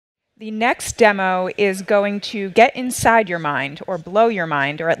The next demo is going to get inside your mind, or blow your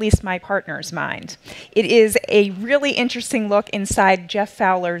mind, or at least my partner's mind. It is a really interesting look inside Geoff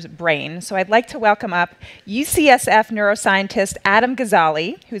Fowler's brain. So I'd like to welcome up UCSF neuroscientist Adam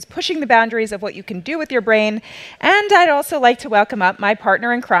Gazzaley, who's pushing the boundaries of what you can do with your brain. And I'd also like to welcome up my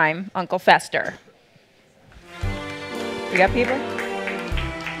partner in crime, Uncle Fester. We got people?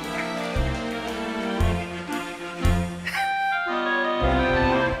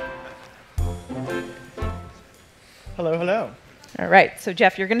 Hello, hello. All right, so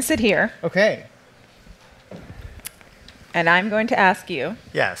Geoff, you're going to sit here. Okay. And I'm going to ask you,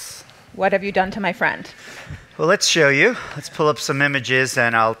 Yes. what have you done to my friend? Well, let's show you. Let's pull up some images,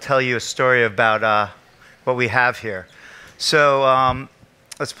 and I'll tell you a story about what we have here. So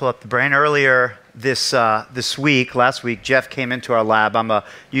let's pull up the brain. Earlier last week, Geoff came into our lab. I'm a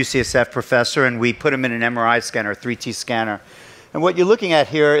UCSF professor, and we put him in an MRI scanner, a 3T scanner. And what you're looking at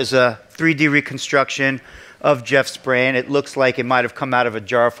here is a 3D reconstruction of Geoff's brain. It looks like it might have come out of a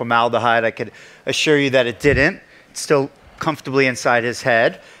jar of formaldehyde. I could assure you that it didn't. It's still comfortably inside his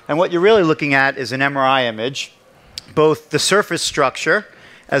head. And what you're really looking at is an MRI image, both the surface structure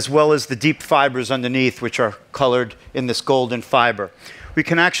as well as the deep fibers underneath, which are colored in this golden fiber. We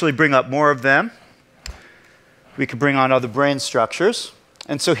can actually bring up more of them. We can bring on other brain structures.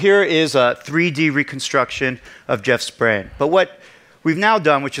 And so here is a 3D reconstruction of Geoff's brain. But what we've now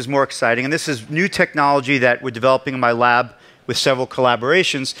done, which is more exciting, and this is new technology that we're developing in my lab with several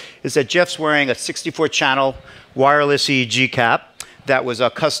collaborations, is that Geoff's wearing a 64-channel wireless EEG cap that was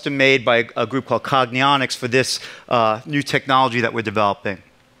custom made by a group called Cognionics for this new technology that we're developing.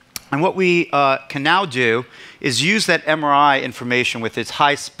 And what we can now do is use that MRI information with its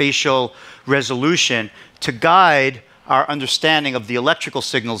high spatial resolution to guide our understanding of the electrical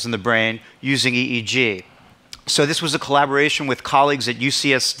signals in the brain using EEG. So this was a collaboration with colleagues at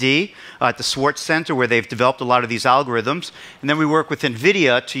UCSD, at the Swartz Center, where they've developed a lot of these algorithms. And then we work with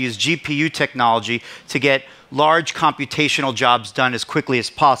NVIDIA to use GPU technology to get large computational jobs done as quickly as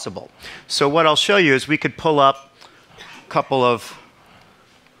possible. So what I'll show you is we could pull up a couple of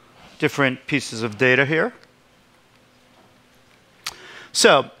different pieces of data here.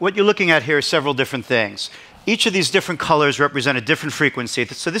 So what you're looking at here is several different things. Each of these different colors represent a different frequency.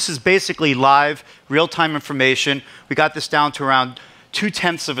 So this is basically live, real-time information. We got this down to around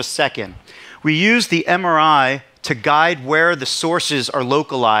 0.2 of a second. We use the MRI to guide where the sources are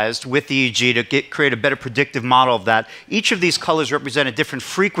localized with EEG to create a better predictive model of that. Each of these colors represent a different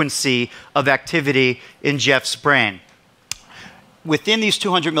frequency of activity in Geoff's brain. Within these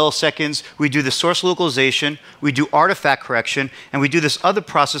 200 milliseconds, we do the source localization, we do artifact correction, and we do this other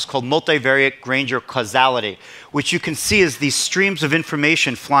process called multivariate Granger causality, which you can see as these streams of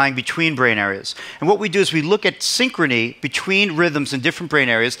information flying between brain areas. And what we do is we look at synchrony between rhythms in different brain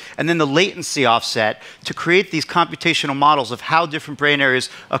areas, and then the latency offset to create these computational models of how different brain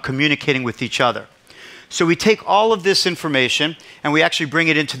areas are communicating with each other. So we take all of this information and we actually bring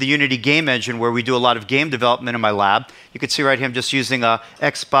it into the Unity game engine where we do a lot of game development in my lab. You can see right here I'm just using a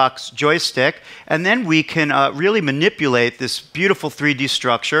Xbox joystick. And then we can really manipulate this beautiful 3D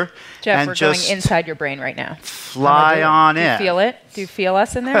structure. Geoff, and we're just going inside your brain right now. Fly on in. Do you feel it? Do you feel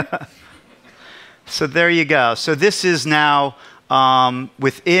us in there? So there you go. So this is now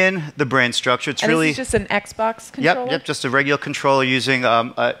within the brain structure. It's really this is just an Xbox controller? Yep, just a regular controller using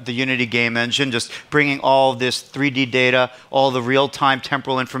the Unity game engine, just bringing all this 3D data, all the real-time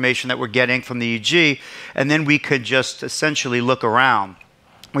temporal information that we're getting from the EEG, and then we could just essentially look around.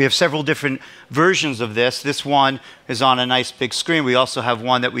 We have several different versions of this. This one is on a nice big screen. We also have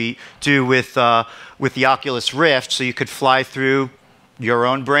one that we do with the Oculus Rift, so you could fly through your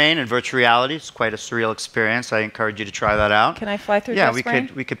own brain in virtual reality. It's quite a surreal experience. I encourage you to try that out. Can I fly through Geoff's brain?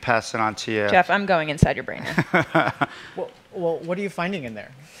 Yeah, we could pass it on to you. Geoff, I'm going inside your brain now. Well, what are you finding in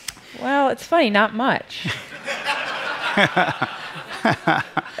there? Well, it's funny, not much.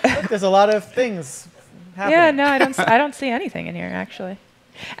 There's a lot of things happening. Yeah, no, I don't see anything in here, actually.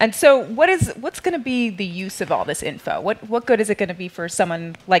 And so what's going to be the use of all this info? What good is it going to be for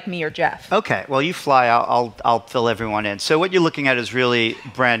someone like me or Geoff? Okay, well, you fly. I'll fill everyone in. So what you're looking at is really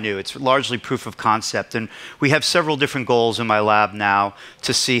brand new. It's largely proof of concept. And we have several different goals in my lab now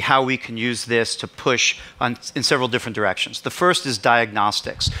to see how we can use this to push in several different directions. The first is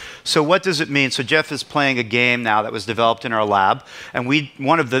diagnostics. So what does it mean? So Geoff is playing a game now that was developed in our lab. And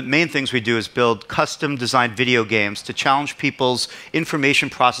one of the main things we do is build custom designed video games to challenge people's information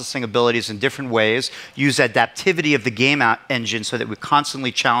information processing abilities in different ways, use adaptivity of the game engine so that we're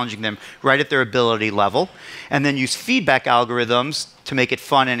constantly challenging them right at their ability level, and then use feedback algorithms to make it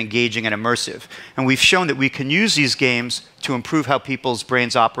fun and engaging and immersive. And we've shown that we can use these games to improve how people's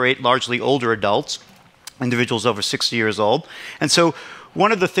brains operate, largely older adults, individuals over 60 years old. And so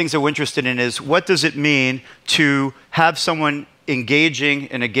one of the things that we're interested in is what does it mean to have someone engaging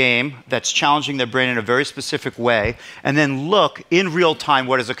in a game that's challenging their brain in a very specific way, and then look in real time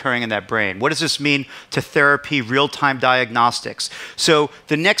what is occurring in that brain. What does this mean to therapy, real-time diagnostics? So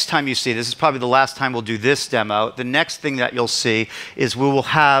the next time you see this is probably the last time we'll do this demo. The next thing that you'll see is we will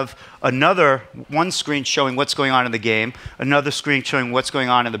have one screen showing what's going on in the game, another screen showing what's going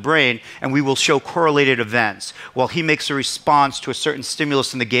on in the brain, and we will show correlated events. While he makes a response to a certain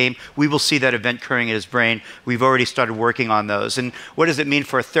stimulus in the game, we will see that event occurring in his brain. We've already started working on those. And what does it mean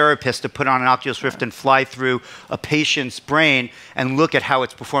for a therapist to put on an Oculus Rift and fly through a patient's brain and look at how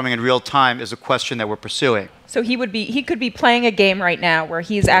it's performing in real time is a question that we're pursuing. So he could be playing a game right now where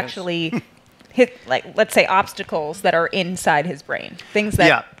he's actually hit, like, let's say, obstacles that are inside his brain, things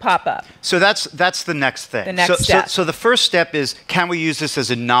that pop up. So that's the next thing. The next step. So the first step is, can we use this as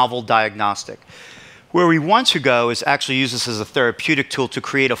a novel diagnostic? Where we want to go is actually use this as a therapeutic tool to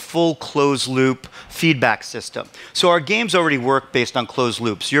create a full closed-loop feedback system. So our games already work based on closed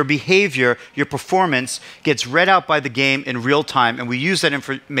loops. Your behavior, your performance gets read out by the game in real time, and we use that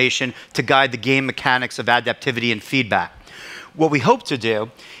information to guide the game mechanics of adaptivity and feedback. What we hope to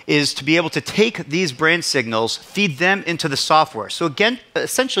do is to be able to take these brain signals, feed them into the software. So again,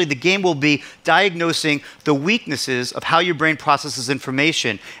 essentially the game will be diagnosing the weaknesses of how your brain processes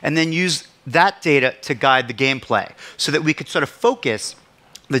information and then use that data to guide the gameplay so that we could sort of focus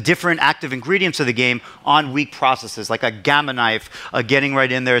the different active ingredients of the game on weak processes, like a gamma knife, getting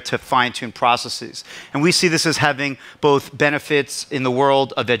right in there to fine-tune processes. And we see this as having both benefits in the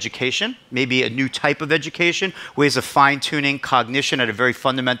world of education, maybe a new type of education, ways of fine-tuning cognition at a very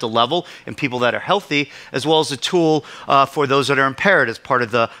fundamental level in people that are healthy, as well as a tool for those that are impaired as part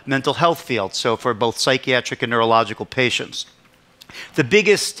of the mental health field, so for both psychiatric and neurological patients. The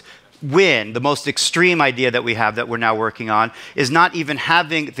biggest win, the most extreme idea that we have that we're now working on, is not even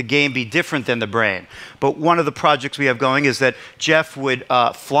having the game be different than the brain. But one of the projects we have going is that Jeff would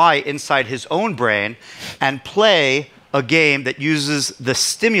fly inside his own brain and play a game that uses the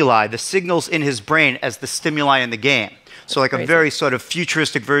stimuli, the signals in his brain as the stimuli in the game. So like a very sort of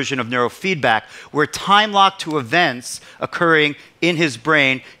futuristic version of neurofeedback, where time-locked to events occurring in his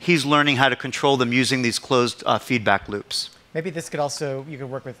brain, he's learning how to control them using these closed feedback loops. Maybe this could also, you could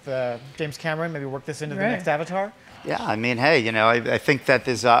work with James Cameron, maybe work this into the next Avatar? Yeah, I mean, hey, you know, I think that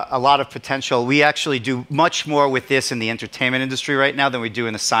there's a lot of potential. We actually do much more with this in the entertainment industry right now than we do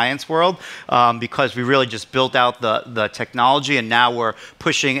in the science world because we really just built out the technology and now we're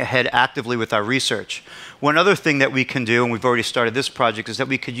pushing ahead actively with our research. One other thing that we can do, and we've already started this project, is that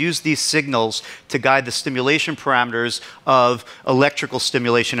we could use these signals to guide the stimulation parameters of electrical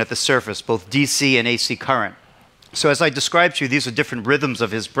stimulation at the surface, both DC and AC current. So as I described to you, these are different rhythms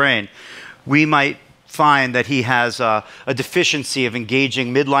of his brain. We might find that he has a deficiency of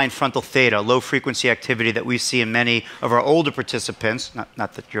engaging midline frontal theta, low-frequency activity that we see in many of our older participants.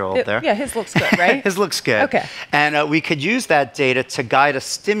 Not that you're old there. Yeah, his looks good, right? His looks good. Okay. And we could use that data to guide a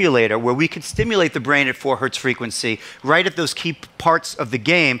stimulator where we could stimulate the brain at 4 hertz frequency right at those key parts of the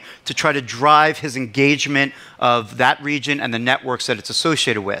game to try to drive his engagement of that region and the networks that it's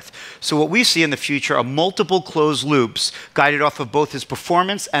associated with. So what we see in the future are multiple closed loops guided off of both his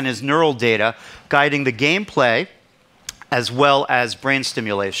performance and his neural data, guiding the gameplay as well as brain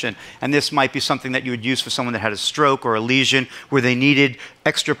stimulation. And this might be something that you would use for someone that had a stroke or a lesion where they needed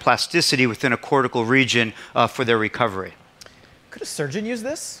extra plasticity within a cortical region for their recovery. Could a surgeon use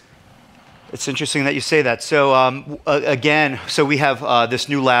this? It's interesting that you say that. So again, so we have this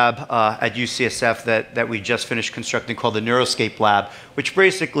new lab at UCSF that we just finished constructing called the Neuroscape Lab, which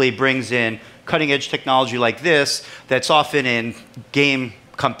basically brings in cutting-edge technology like this that's often in game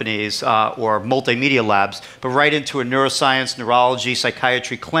companies or multimedia labs, but right into a neuroscience, neurology,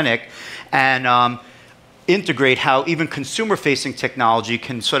 psychiatry clinic, and integrate how even consumer-facing technology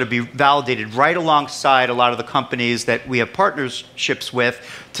can sort of be validated right alongside a lot of the companies that we have partnerships with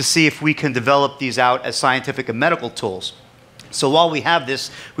to see if we can develop these out as scientific and medical tools. So while we have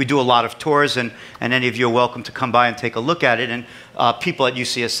this, we do a lot of tours, and any of you are welcome to come by and take a look at it. And people at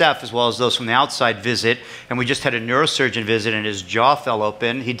UCSF as well as those from the outside visit, and we just had a neurosurgeon visit and his jaw fell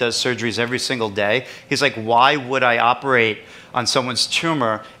open. He does surgeries every single day. He's like, why would I operate on someone's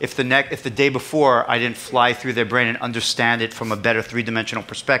tumor if the day before I didn't fly through their brain and understand it from a better three-dimensional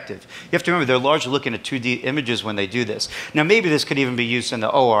perspective? You have to remember, they're largely looking at 2D images when they do this. Now, maybe this could even be used in the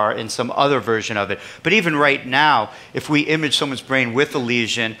OR in some other version of it. But even right now, if we image someone's brain with a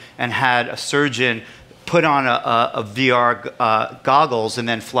lesion and had a surgeon put on a VR goggles and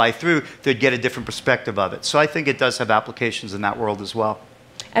then fly through, they'd get a different perspective of it. So I think it does have applications in that world as well.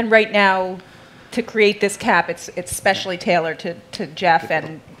 And right now, to create this cap, it's specially tailored to Jeff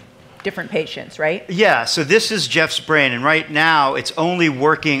and different patients, right? Yeah, so this is Jeff's brain, and right now it's only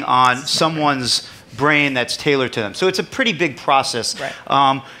working on someone's brain that's tailored to them. So it's a pretty big process.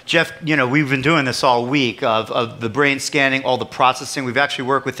 Right. Jeff, we've been doing this all week of the brain scanning, all the processing. We've actually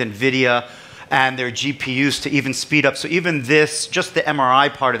worked with NVIDIA and their GPUs to even speed up. So even this, just the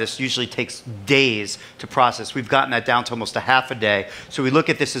MRI part of this usually takes days to process. We've gotten that down to almost a half a day. So we look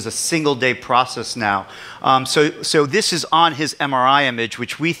at this as a single day process now. So this is on his MRI image,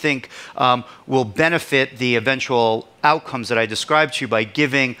 which we think will benefit the eventual outcomes that I described to you by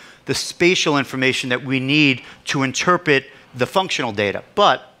giving the spatial information that we need to interpret the functional data.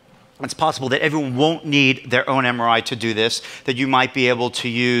 But it's possible that everyone won't need their own MRI to do this, that you might be able to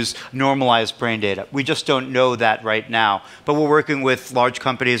use normalized brain data. We just don't know that right now. But we're working with large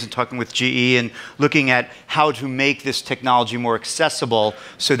companies and talking with GE and looking at how to make this technology more accessible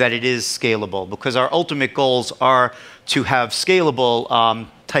so that it is scalable. Because our ultimate goals are to have scalable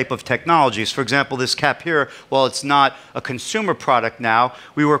type of technologies. For example, this cap here, while it's not a consumer product now,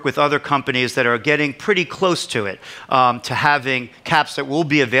 we work with other companies that are getting pretty close to it, to having caps that will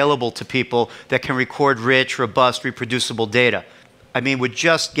be available to people that can record rich, robust, reproducible data. I mean, we're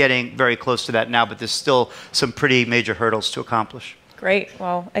just getting very close to that now, but there's still some pretty major hurdles to accomplish. Great.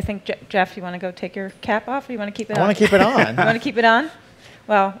 Well, I think, Jeff, you want to go take your cap off, or you want to keep it on? I want to keep it on. You want to keep it on?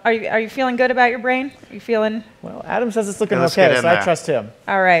 Well, are you feeling good about your brain? Are you feeling? Well, Adam says it's looking okay, so I trust him.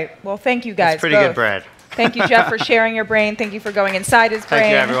 All right. Well, thank you guys. That's pretty good, Brad. Thank you, Jeff, for sharing your brain. Thank you for going inside his brain.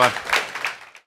 Thank you, everyone.